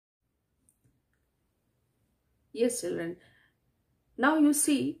Yes, children. Now you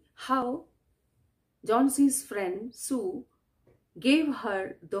see how Johnson's friend Sue gave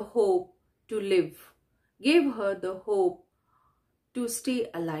her the hope to live, gave her the hope to stay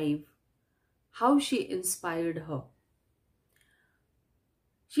alive, how she inspired her.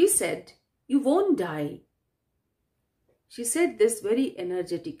 She said, "You won't die." She said this very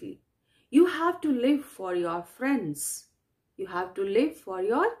energetically. You have to live for your friends. You have to live for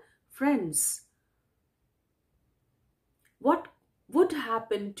your friends. What would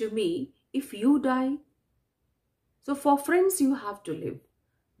happen to me if you die? So for friends, you have to live.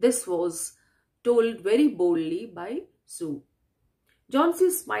 This was told very boldly by Sue. Johnsy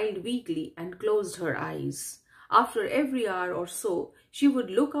smiled weakly and closed her eyes. After every hour or so, she would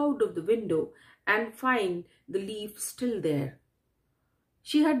look out of the window and find the leaf still there.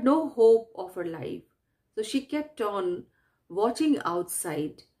 She had no hope of her life, so she kept on watching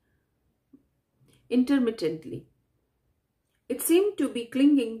outside intermittently. It seemed to be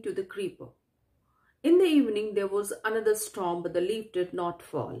clinging to the creeper. In the evening there was another storm, but the leaf did not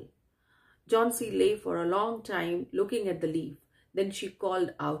fall. Johnsy lay for a long time looking at the leaf. Then she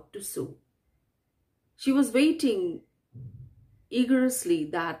called out to Sue. She was waiting eagerly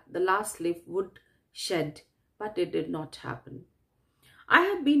that the last leaf would shed, but it did not happen. I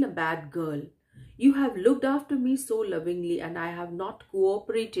have been a bad girl. You have looked after me so lovingly and I have not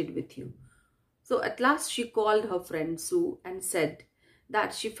cooperated with you. So at last she called her friend Sue and said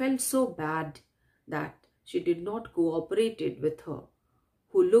that she felt so bad that she did not cooperate with her,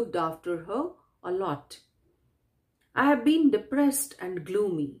 who looked after her a lot. I have been depressed and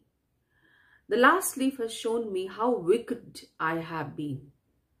gloomy. The last leaf has shown me how wicked I have been.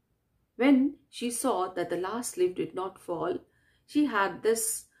 When she saw that the last leaf did not fall, she had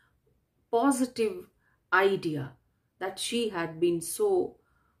this positive idea that she had been so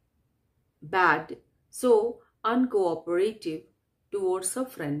bad, so uncooperative towards her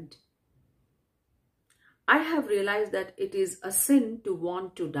friend. I have realized that it is a sin to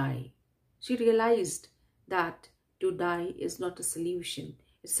want to die. She realized that to die is not a solution.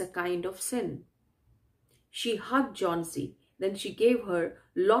 It's a kind of sin. She hugged Johnsy. Then she gave her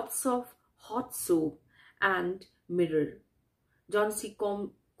lots of hot soap and mirror. Johnsy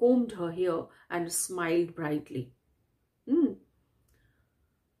combed her hair and smiled brightly.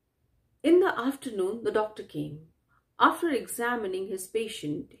 In the afternoon, the doctor came. After examining his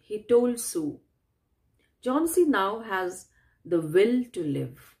patient, he told Sue, Johnsy now has the will to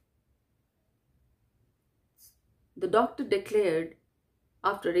live. The doctor declared,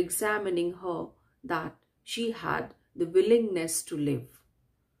 after examining her, that she had the willingness to live.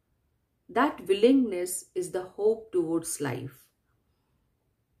 That willingness is the hope towards life.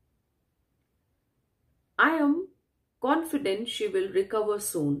 I am confident she will recover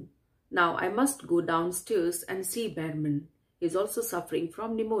soon. Now I must go downstairs and see Behrman. He is also suffering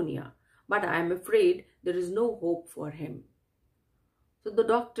from pneumonia, but I am afraid there is no hope for him. So the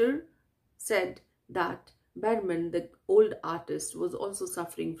doctor said that Behrman, the old artist, was also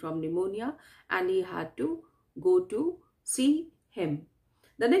suffering from pneumonia and he had to go to see him.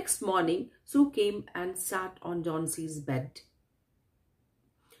 The next morning, Sue came and sat on Johnsy's bed.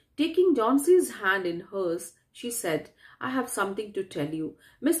 Taking Johnsy's hand in hers, she said, I have something to tell you.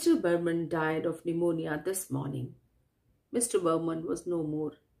 Mr. Behrman died of pneumonia this morning. Mr. Behrman was no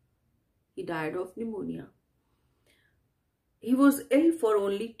more. He died of pneumonia. He was ill for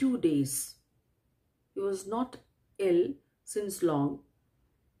only 2 days. He was not ill since long.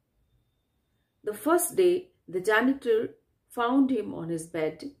 The first day, the janitor found him on his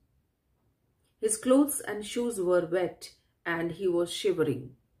bed. His clothes and shoes were wet and he was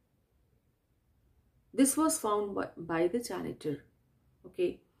shivering. This was found by the janitor.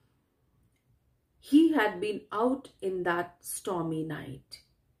 Okay. He had been out in that stormy night.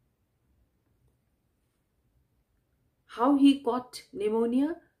 How he caught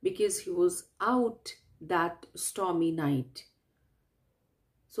pneumonia? Because he was out that stormy night.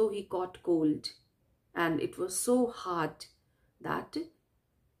 So he caught cold and it was so hard that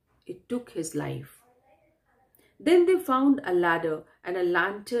it took his life. Then they found a ladder and a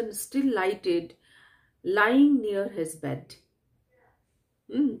lantern still lighted lying near his bed.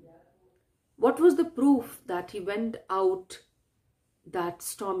 What was the proof that he went out that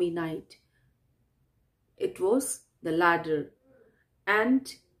stormy night? It was the ladder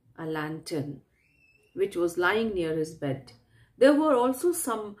and a lantern which was lying near his bed. There were also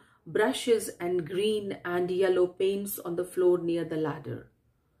some brushes and green and yellow paints on the floor near the ladder.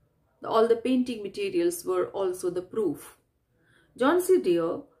 All the painting materials were also the proof. Johnsy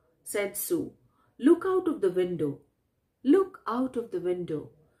dear, said Sue, look out of the window. Look out of the window.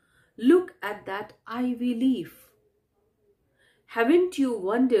 Look at that ivy leaf. Haven't you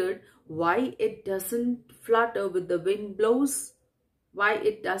wondered why it doesn't flutter with the wind blows? Why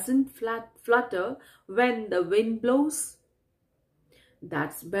it doesn't flutter when the wind blows?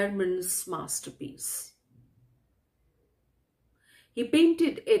 That's Bergman's masterpiece. He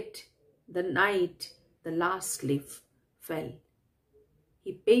painted it the night the last leaf fell.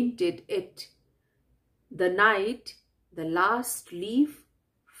 He painted it the night the last leaf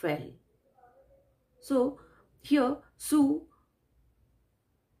fell. So here Sue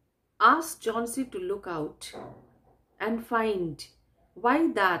asked Johnsy to look out and find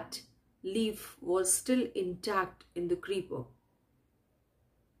why that leaf was still intact in the creeper.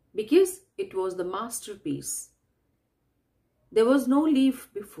 Because it was the masterpiece. There was no leaf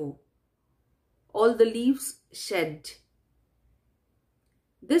before. All the leaves shed.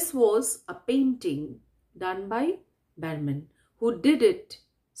 This was a painting done by Bergman, who did it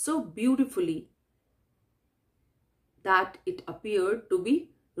so beautifully that it appeared to be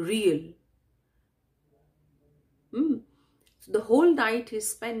real. So the whole night he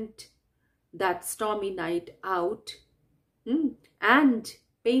spent that stormy night out and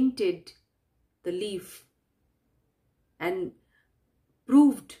painted the leaf and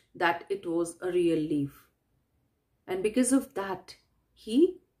proved that it was a real leaf. And because of that,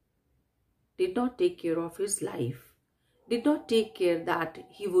 he did not take care of his life, did not take care that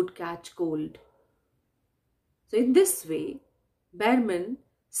he would catch cold. So in this way, Bergman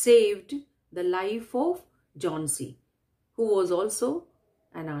saved the life of Johnsy, who was also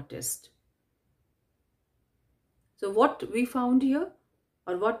an artist. So what we found here,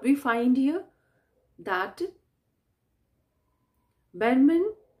 or what we find here, that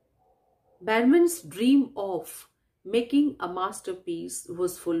Bergman's dream of making a masterpiece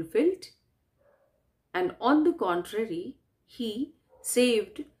was fulfilled, and on the contrary, he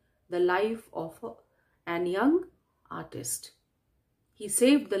saved the life of an young artist. He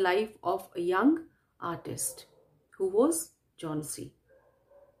saved the life of a young artist who was Johnsy.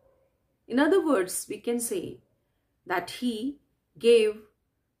 In other words, we can say that he gave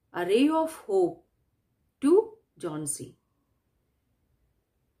a ray of hope to Johnsy.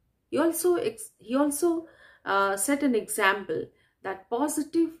 He also set an example that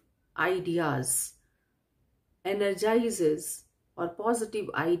positive ideas energize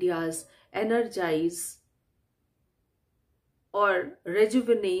or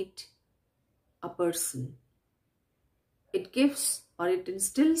rejuvenate a person. It gives or it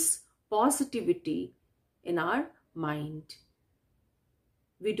instills positivity in our mind.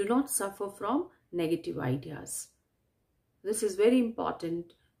 We do not suffer from negative ideas. This is very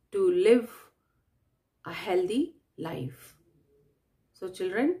important to live a healthy life. So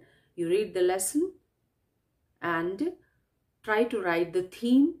children, you read the lesson and try to write the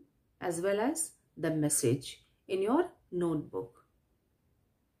theme as well as the message in your notebook.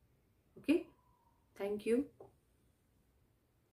 Okay, thank you.